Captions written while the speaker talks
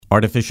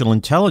Artificial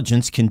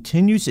intelligence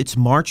continues its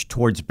march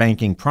towards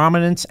banking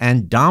prominence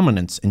and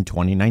dominance in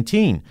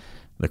 2019.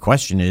 The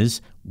question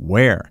is,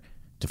 where?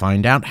 To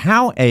find out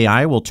how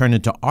AI will turn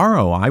into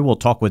ROI, we'll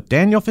talk with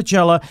Daniel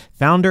Faggella,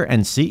 founder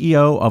and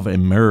CEO of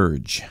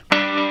Emerj.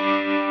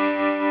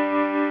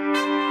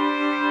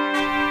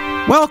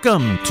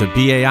 Welcome to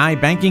BAI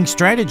Banking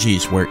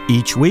Strategies, where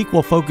each week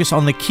we'll focus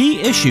on the key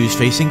issues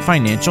facing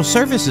financial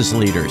services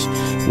leaders.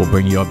 We'll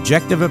bring you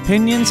objective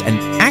opinions and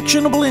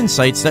actionable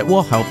insights that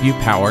will help you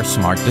power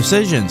smart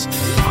decisions.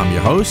 I'm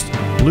your host,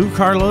 Lou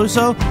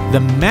Carlozo, the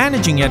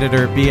managing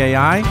editor at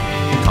BAI.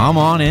 Come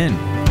on in.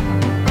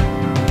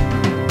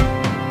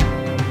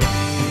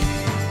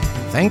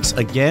 Thanks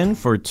again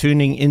for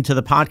tuning into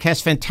the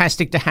podcast.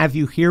 Fantastic to have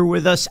you here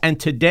with us. And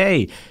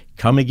today,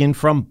 coming in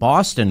from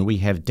Boston, we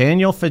have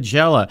Daniel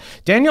Faggella.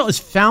 Daniel is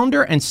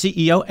founder and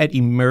CEO at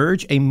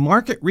Emerj, a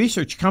market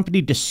research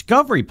company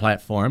discovery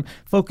platform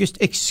focused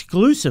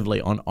exclusively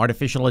on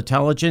artificial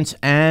intelligence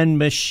and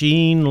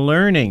machine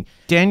learning.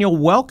 Daniel,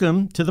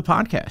 welcome to the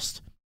podcast.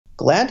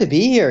 Glad to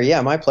be here.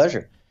 Yeah, my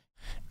pleasure.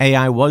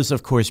 AI was,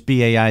 of course,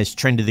 BAI's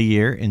trend of the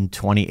year in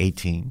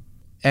 2018.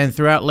 And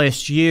throughout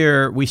last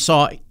year, we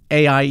saw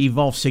AI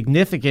evolve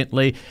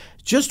significantly.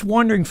 Just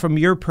wondering from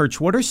your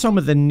perch, what are some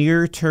of the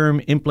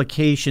near-term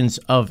implications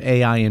of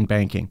AI in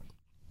banking?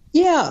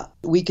 Yeah,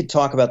 we could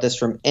talk about this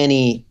from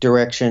any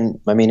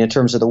direction. I mean, in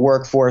terms of the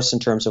workforce, in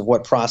terms of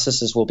what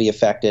processes will be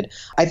affected.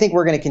 I think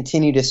we're going to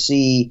continue to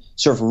see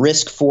sort of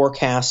risk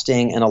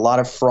forecasting and a lot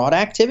of fraud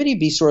activity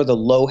be sort of the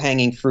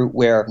low-hanging fruit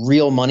where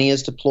real money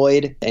is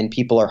deployed and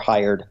people are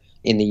hired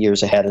in the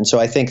years ahead. And so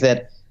I think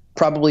that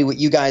probably what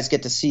you guys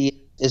get to see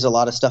is a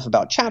lot of stuff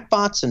about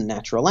chatbots and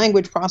natural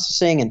language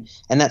processing,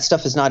 and that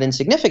stuff is not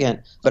insignificant.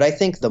 But I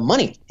think the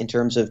money in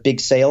terms of big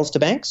sales to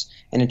banks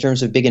and in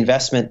terms of big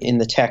investment in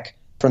the tech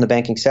from the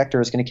banking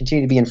sector is going to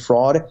continue to be in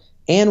fraud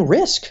and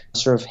risk,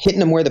 sort of hitting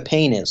them where the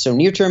pain is. So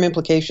near-term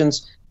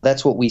implications,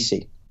 that's what we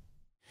see.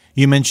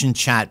 You mentioned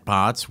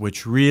chatbots,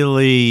 which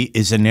really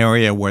is an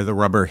area where the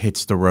rubber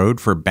hits the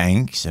road for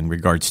banks in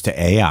regards to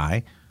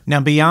AI. Now,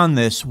 beyond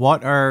this,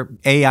 what are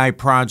AI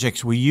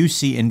projects where you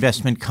see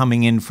investment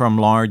coming in from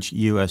large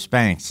U.S.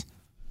 banks?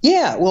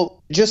 Yeah,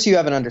 well, just so you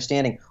have an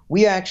understanding,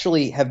 we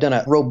actually have done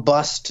a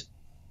robust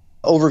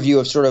overview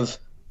of sort of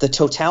the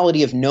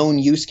totality of known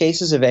use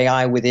cases of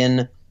AI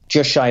within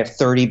just shy of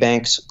 30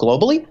 banks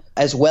globally,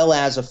 as well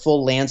as a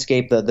full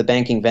landscape of the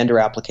banking vendor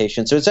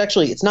application. So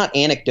it's not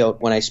anecdote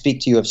when I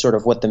speak to you of sort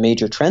of what the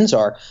major trends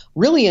are,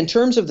 really in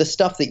terms of the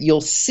stuff that you'll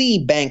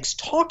see banks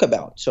talk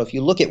about. So if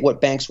you look at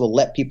what banks will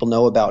let people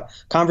know about,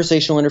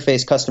 conversational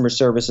interface customer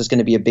service is going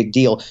to be a big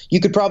deal. You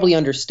could probably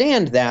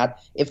understand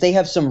that if they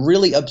have some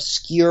really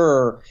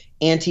obscure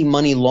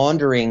anti-money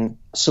laundering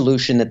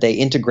solution that they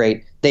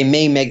integrate, they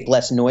may make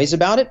less noise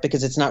about it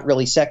because it's not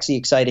really sexy,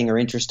 exciting, or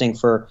interesting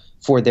for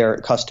their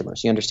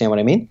customers. You understand what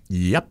I mean?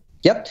 Yep.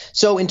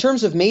 So in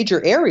terms of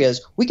major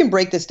areas, we can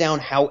break this down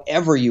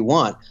however you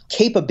want.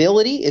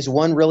 Capability is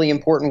one really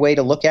important way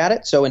to look at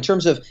it. So in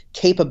terms of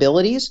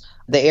capabilities,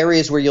 the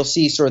areas where you'll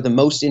see sort of the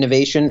most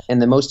innovation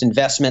and the most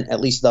investment, at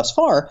least thus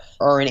far,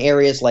 are in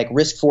areas like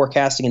risk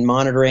forecasting and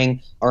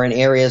monitoring, are in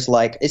areas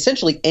like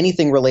essentially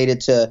anything related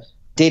to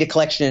data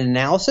collection and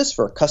analysis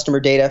for customer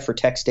data, for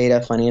text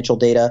data, financial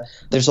data.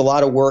 There's a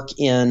lot of work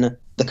in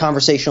the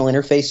conversational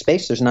interface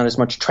space. There's not as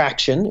much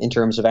traction in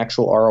terms of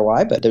actual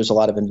ROI, but there's a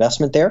lot of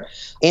investment there.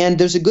 And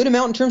there's a good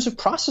amount in terms of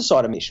process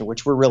automation,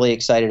 which we're really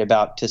excited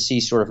about to see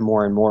sort of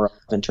more and more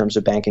in terms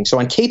of banking. So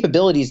on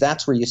capabilities,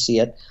 that's where you see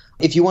it.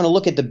 If you want to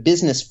look at the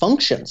business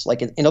functions,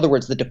 like in other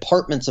words, the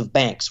departments of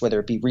banks, whether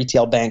it be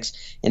retail banks,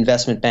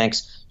 investment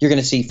banks, you're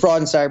going to see fraud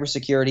and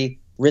cybersecurity,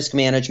 risk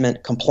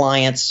management,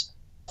 compliance,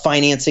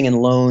 financing and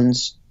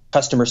loans,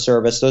 customer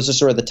service. Those are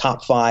sort of the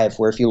top five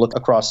where if you look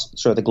across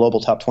sort of the global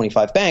top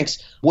 25 banks,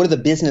 what are the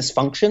business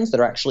functions that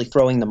are actually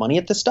throwing the money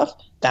at this stuff?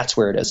 That's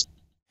where it is.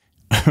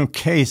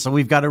 Okay, so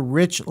we've got a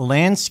rich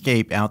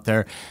landscape out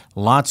there.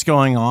 Lots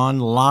going on,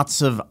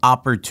 lots of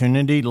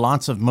opportunity,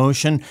 lots of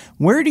motion.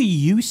 Where do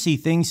you see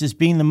things as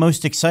being the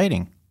most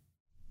exciting?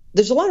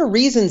 There's a lot of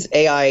reasons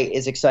AI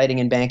is exciting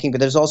in banking, but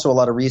there's also a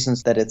lot of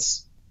reasons that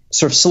it's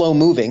sort of slow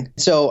moving.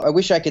 So I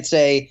wish I could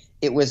say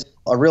it was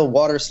a real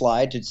water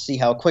slide to see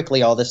how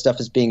quickly all this stuff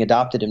is being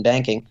adopted in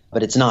banking,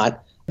 but it's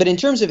not. But in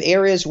terms of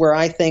areas where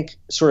I think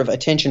sort of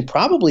attention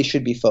probably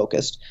should be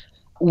focused,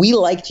 we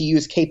like to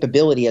use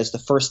capability as the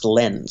first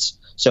lens.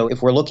 So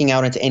if we're looking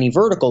out into any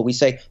vertical, we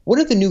say, what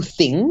are the new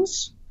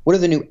things? What are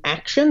the new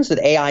actions that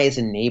AI is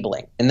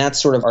enabling? And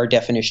that's sort of our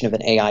definition of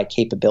an AI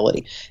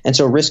capability. And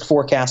so risk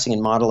forecasting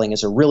and modeling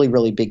is a really,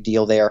 really big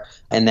deal there.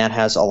 And that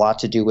has a lot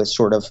to do with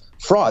sort of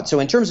fraud.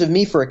 So in terms of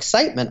me for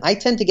excitement, I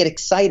tend to get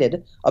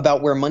excited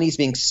about where money's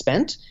being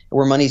spent,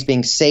 where money's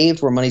being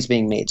saved, where money's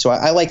being made. So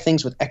I like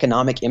things with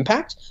economic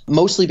impact,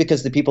 mostly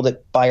because the people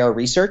that buy our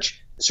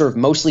research sort of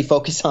mostly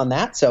focus on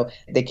that. So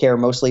they care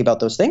mostly about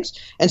those things.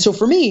 And so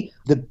for me,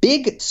 the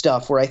big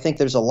stuff where I think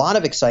there's a lot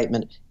of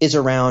excitement is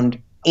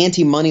around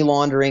anti-money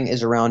laundering,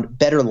 is around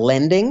better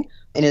lending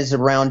and is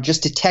around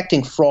just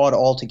detecting fraud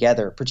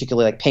altogether,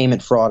 particularly like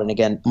payment fraud and,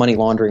 again, money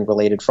laundering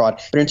related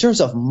fraud. But in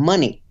terms of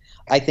money,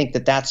 I think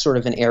that that's sort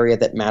of an area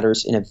that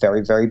matters in a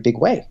very, very big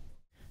way.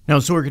 Now,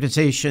 as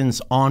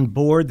organizations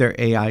onboard their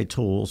AI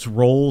tools,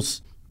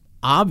 roles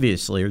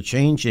obviously are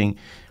changing.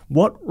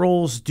 What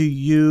roles do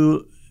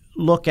you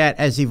look at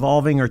as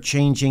evolving or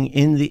changing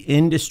in the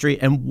industry,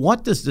 and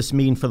what does this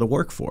mean for the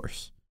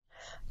workforce?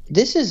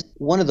 This is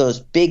one of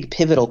those big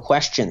pivotal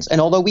questions. And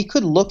although we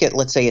could look at,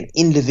 let's say, an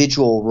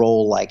individual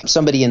role, like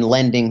somebody in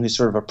lending who's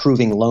sort of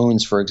approving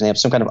loans, for example,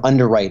 some kind of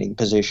underwriting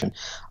position,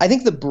 I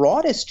think the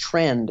broadest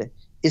trend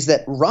is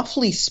that,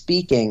 roughly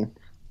speaking,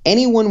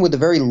 anyone with a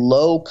very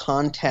low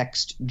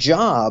context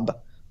job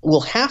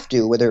will have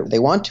to, whether they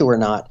want to or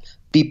not,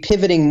 be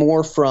pivoting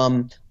more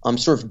from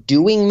sort of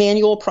doing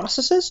manual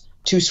processes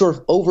to sort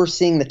of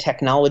overseeing the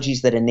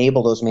technologies that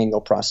enable those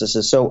manual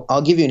processes. So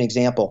I'll give you an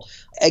example.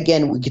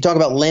 Again, we could talk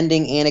about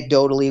lending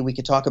anecdotally. We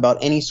could talk about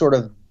any sort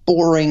of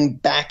boring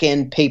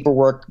back-end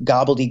paperwork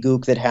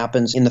gobbledygook that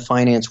happens in the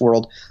finance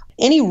world.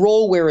 Any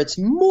role where it's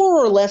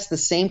more or less the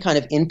same kind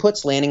of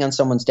inputs landing on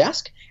someone's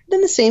desk,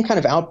 then the same kind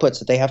of outputs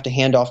that they have to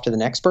hand off to the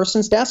next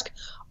person's desk,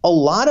 a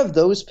lot of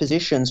those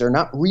positions are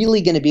not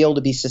really going to be able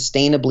to be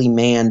sustainably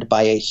manned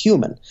by a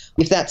human.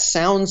 If that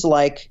sounds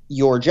like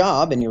your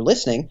job and you're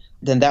listening,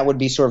 then that would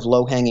be sort of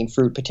low-hanging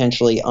fruit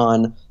potentially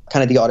on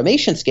kind of the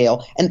automation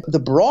scale. And the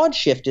broad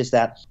shift is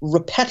that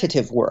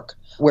repetitive work,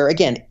 where,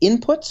 again,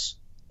 inputs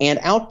and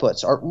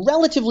outputs are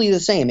relatively the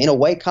same in a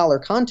white-collar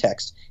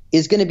context,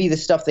 is going to be the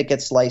stuff that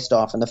gets sliced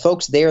off. And the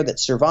folks there that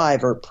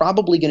survive are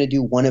probably going to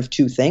do one of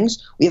two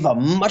things. We have a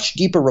much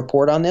deeper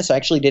report on this. I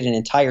actually did an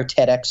entire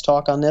TEDx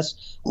talk on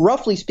this.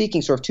 Roughly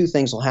speaking, sort of two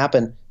things will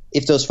happen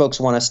if those folks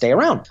want to stay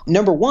around.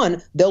 Number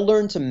one, they'll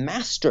learn to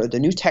master the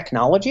new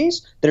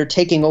technologies that are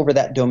taking over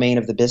that domain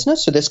of the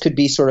business. So this could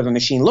be sort of a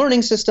machine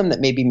learning system that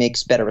maybe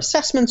makes better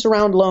assessments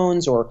around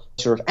loans, or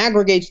sort of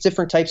aggregates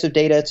different types of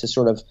data to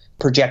sort of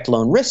project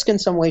loan risk in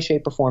some way,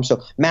 shape, or form.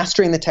 So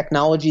mastering the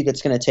technology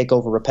that's going to take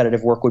over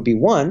repetitive work would be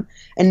one.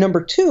 And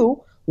number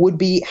two would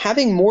be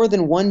having more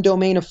than one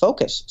domain of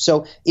focus.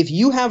 So if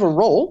you have a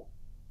role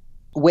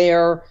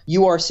where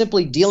you are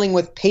simply dealing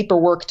with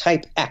paperwork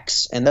type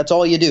X, and that's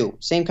all you do,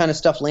 same kind of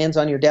stuff lands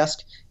on your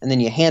desk, and then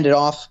you hand it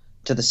off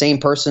to the same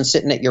person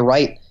sitting at your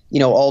right,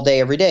 all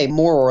day, every day,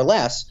 more or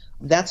less,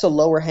 that's a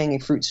lower hanging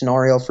fruit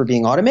scenario for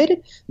being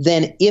automated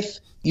than if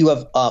you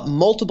have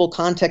multiple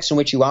contexts in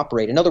which you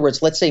operate. In other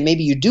words, let's say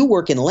maybe you do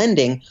work in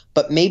lending,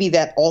 but maybe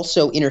that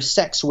also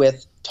intersects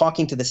with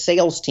talking to the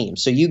sales team.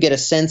 So you get a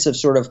sense of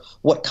sort of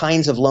what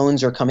kinds of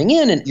loans are coming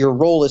in, and your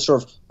role is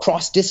sort of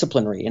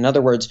cross-disciplinary. In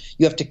other words,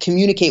 you have to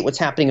communicate what's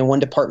happening in one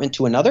department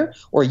to another,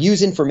 or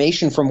use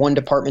information from one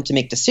department to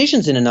make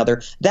decisions in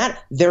another.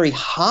 That very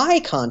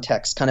high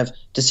context kind of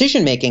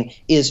decision-making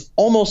is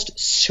almost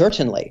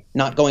certainly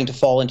not going to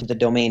fall into the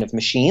domain of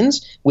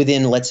machines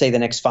within, let's say, the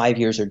next 5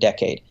 years or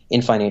decade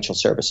in financial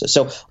services.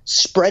 So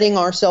spreading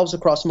ourselves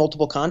across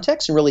multiple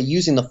contexts and really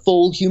using the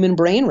full human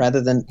brain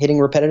rather than hitting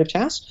repetitive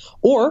tasks,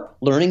 or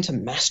learning to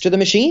master the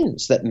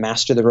machines that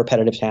master the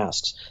repetitive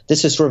tasks.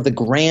 This is sort of the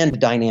grand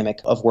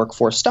dynamic of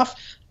workforce stuff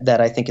that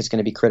I think is going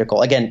to be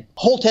critical. Again,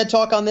 whole TED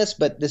Talk on this,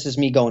 but this is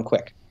me going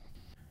quick.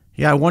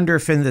 Yeah, I wonder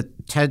if in the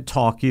TED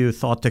Talk you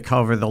thought to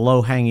cover the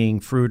low-hanging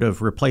fruit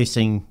of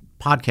replacing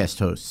podcast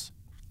hosts.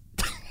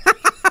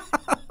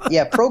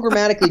 Yeah,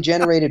 programmatically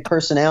generated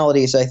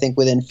personalities, I think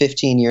within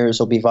 15 years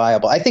will be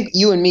viable. I think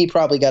you and me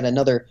probably got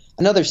another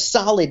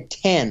solid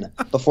 10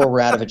 before we're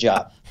out of a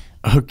job.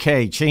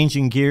 Okay,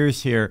 changing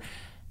gears here.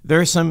 There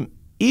are some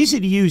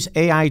easy-to-use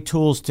AI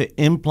tools to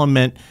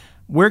implement.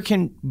 Where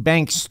can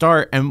banks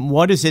start, and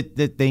what is it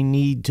that they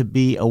need to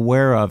be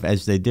aware of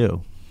as they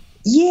do?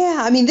 Yeah,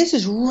 I mean, this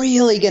is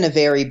really going to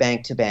vary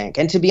bank to bank.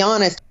 And to be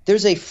honest,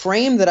 there's a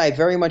frame that I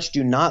very much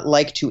do not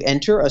like to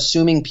enter,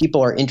 assuming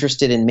people are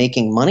interested in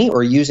making money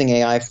or using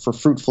AI for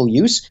fruitful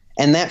use.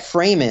 And that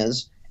frame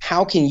is,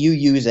 how can you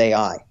use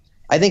AI?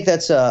 I think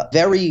that's a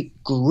very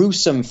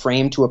gruesome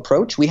frame to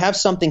approach. We have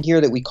something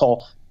here that we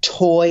call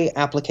toy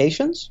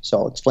applications. So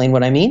I'll explain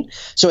what I mean.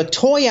 So a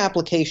toy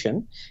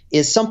application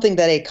is something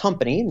that a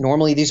company,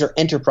 normally these are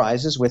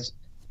enterprises with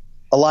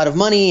a lot of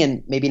money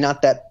and maybe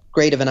not that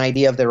great of an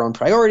idea of their own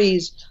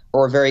priorities,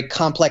 or a very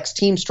complex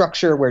team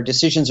structure where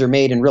decisions are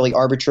made in really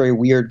arbitrary,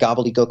 weird,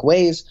 gobbledygook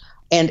ways.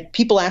 And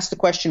people ask the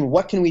question,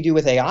 what can we do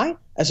with AI?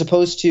 As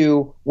opposed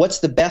to, what's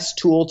the best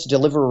tool to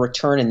deliver a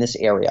return in this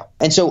area?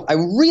 And so I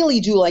really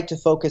do like to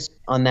focus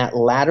on that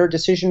latter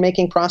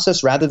decision-making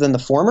process rather than the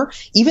former.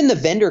 Even the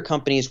vendor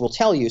companies will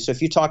tell you. So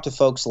if you talk to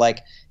folks like,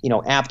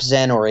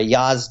 AppZen or a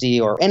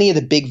Yazdi or any of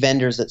the big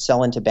vendors that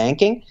sell into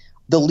banking,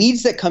 the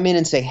leads that come in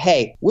and say,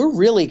 hey, we're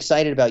really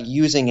excited about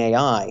using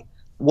AI.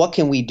 What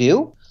can we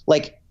do?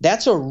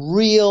 That's a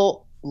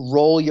real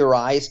roll your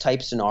eyes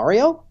type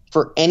scenario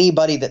for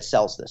anybody that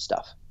sells this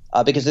stuff,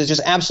 because there's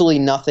just absolutely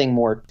nothing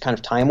more kind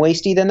of time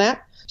wasty than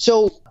that.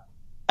 So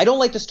I don't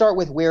like to start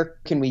with where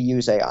can we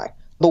use AI.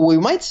 But what we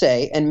might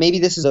say, and maybe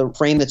this is a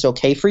frame that's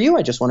okay for you,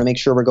 I just want to make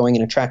sure we're going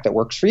in a track that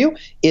works for you,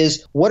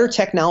 is what are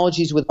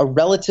technologies with a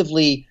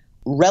relatively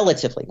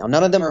relatively, now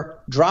none of them are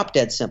drop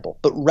dead simple,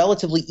 but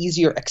relatively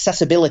easier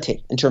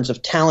accessibility in terms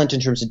of talent, in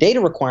terms of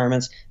data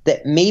requirements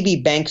that maybe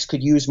banks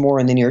could use more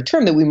in the near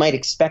term, that we might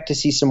expect to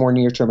see some more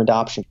near-term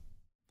adoption.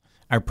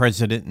 Our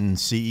president and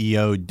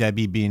CEO,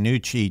 Debbie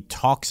Bianucci,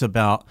 talks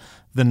about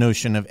the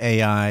notion of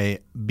AI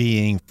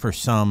being, for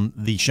some,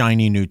 the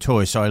shiny new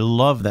toy. So I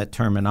love that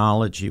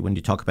terminology when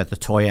you talk about the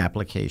toy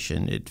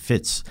application. It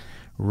fits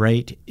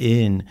right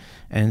in.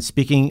 And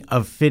speaking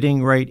of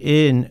fitting right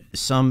in,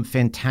 some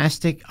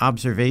fantastic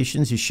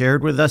observations you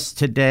shared with us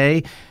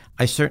today.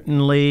 I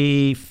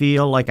certainly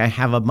feel like I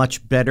have a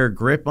much better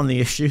grip on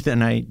the issue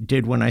than I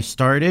did when I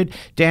started.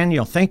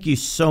 Daniel, thank you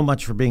so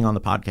much for being on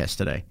the podcast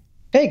today.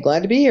 Hey,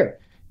 glad to be here.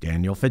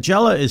 Daniel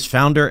Faggella is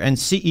founder and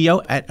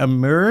CEO at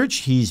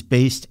Emerj. He's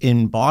based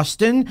in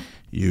Boston.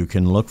 You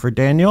can look for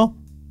Daniel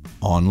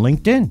on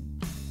LinkedIn.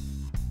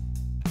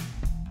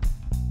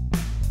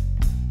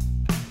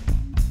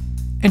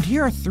 And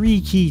here are 3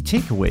 key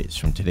takeaways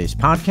from today's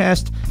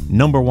podcast.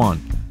 Number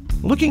 1,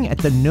 looking at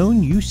the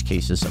known use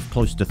cases of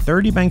close to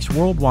 30 banks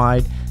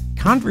worldwide,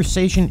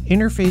 conversation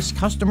interface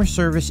customer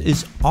service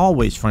is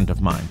always front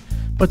of mind,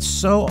 but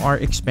so are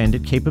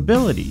expanded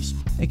capabilities.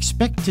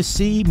 Expect to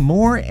see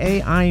more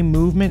AI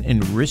movement in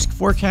risk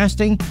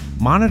forecasting,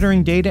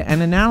 monitoring data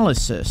and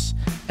analysis,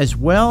 as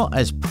well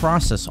as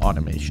process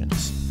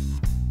automations.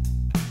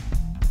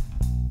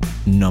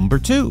 Number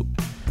 2,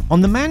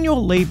 on the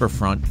manual labor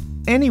front,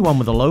 anyone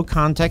with a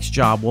low-context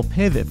job will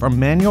pivot from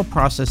manual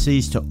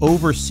processes to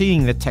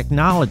overseeing the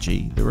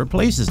technology that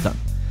replaces them.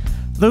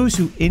 Those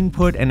who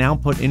input and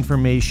output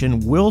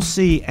information will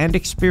see and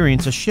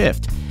experience a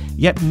shift,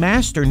 yet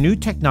master new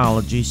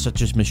technologies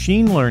such as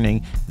machine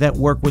learning that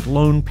work with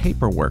loan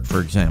paperwork, for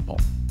example.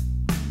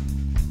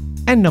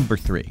 And number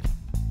 3,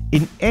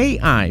 in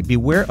AI,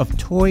 beware of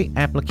toy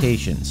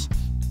applications.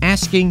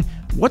 Asking,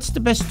 what's the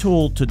best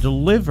tool to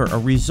deliver a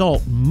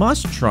result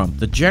must trump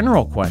the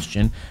general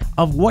question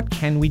of what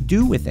can we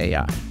do with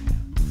AI.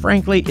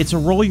 Frankly, it's a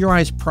roll your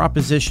eyes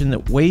proposition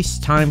that wastes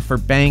time for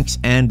banks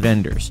and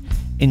vendors.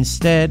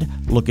 Instead,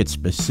 look at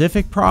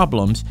specific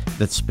problems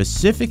that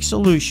specific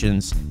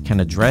solutions can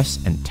address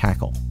and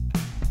tackle.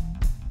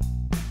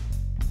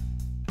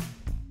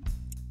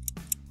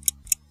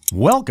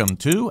 Welcome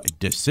to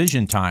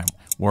Decision Time,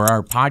 where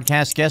our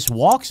podcast guest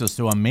walks us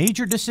through a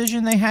major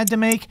decision they had to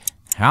make,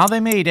 how they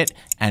made it,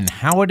 and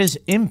how it has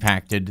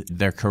impacted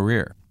their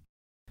career.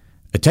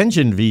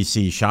 Attention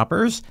VC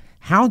shoppers,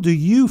 how do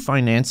you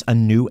finance a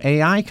new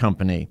AI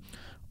company?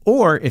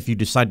 Or if you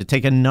decide to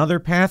take another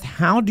path,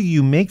 how do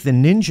you make the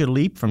ninja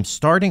leap from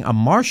starting a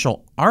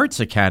martial arts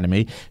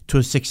academy to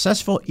a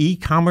successful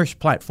e-commerce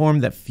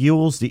platform that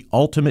fuels the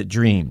ultimate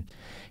dream?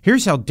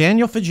 Here's how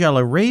Daniel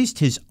Faggella raised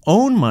his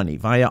own money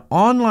via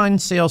online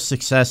sales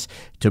success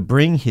to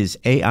bring his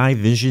AI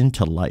vision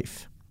to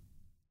life.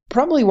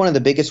 Probably one of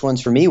the biggest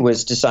ones for me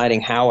was deciding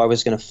how I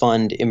was going to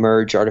fund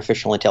Emerj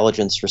artificial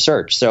intelligence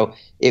research. So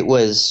it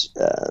was,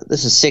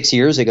 this is 6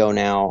 years ago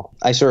now,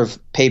 I sort of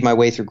paid my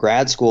way through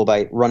grad school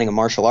by running a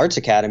martial arts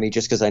academy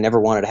just because I never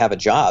wanted to have a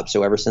job.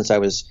 So ever since I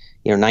was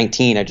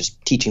 19, I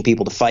just teaching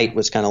people to fight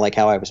was kind of like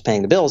how I was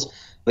paying the bills.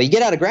 But you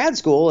get out of grad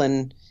school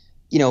and,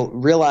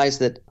 realize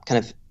that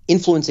kind of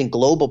influencing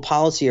global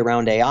policy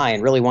around AI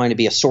and really wanting to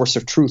be a source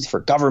of truth for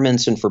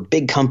governments and for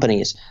big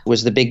companies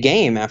was the big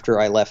game after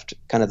I left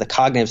kind of the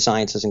cognitive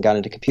sciences and got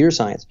into computer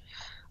science.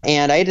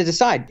 And I had to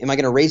decide, am I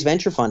going to raise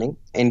venture funding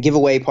and give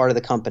away part of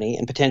the company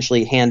and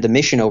potentially hand the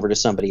mission over to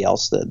somebody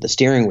else, the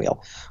steering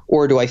wheel,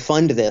 or do I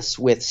fund this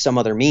with some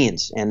other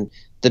means? And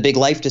the big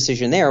life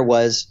decision there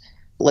was,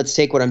 let's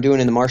take what I'm doing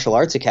in the martial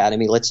arts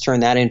academy, let's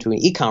turn that into an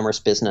e-commerce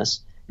business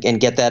and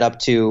get that up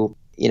to,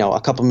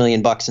 a couple $1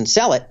 million and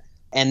sell it.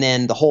 And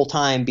then the whole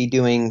time be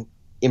doing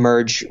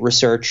Emerj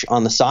research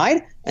on the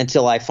side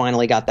until I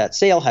finally got that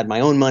sale, had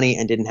my own money,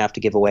 and didn't have to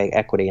give away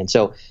equity. And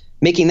so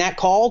making that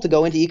call to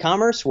go into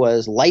e-commerce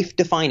was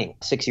life-defining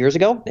 6 years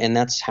ago, and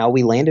that's how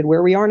we landed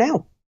where we are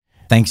now.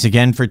 Thanks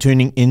again for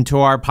tuning into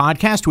our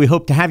podcast. We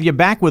hope to have you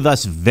back with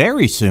us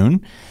very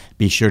soon.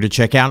 Be sure to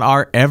check out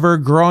our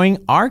ever-growing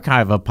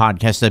archive of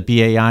podcasts at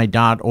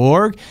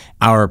BAI.org.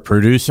 Our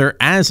producer,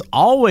 as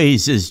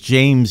always, is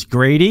James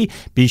Grady.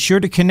 Be sure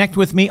to connect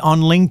with me on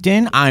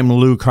LinkedIn. I'm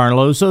Lou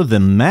Carlozo, the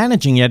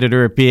managing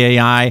editor at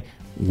BAI.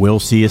 We'll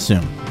see you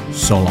soon.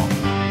 So long.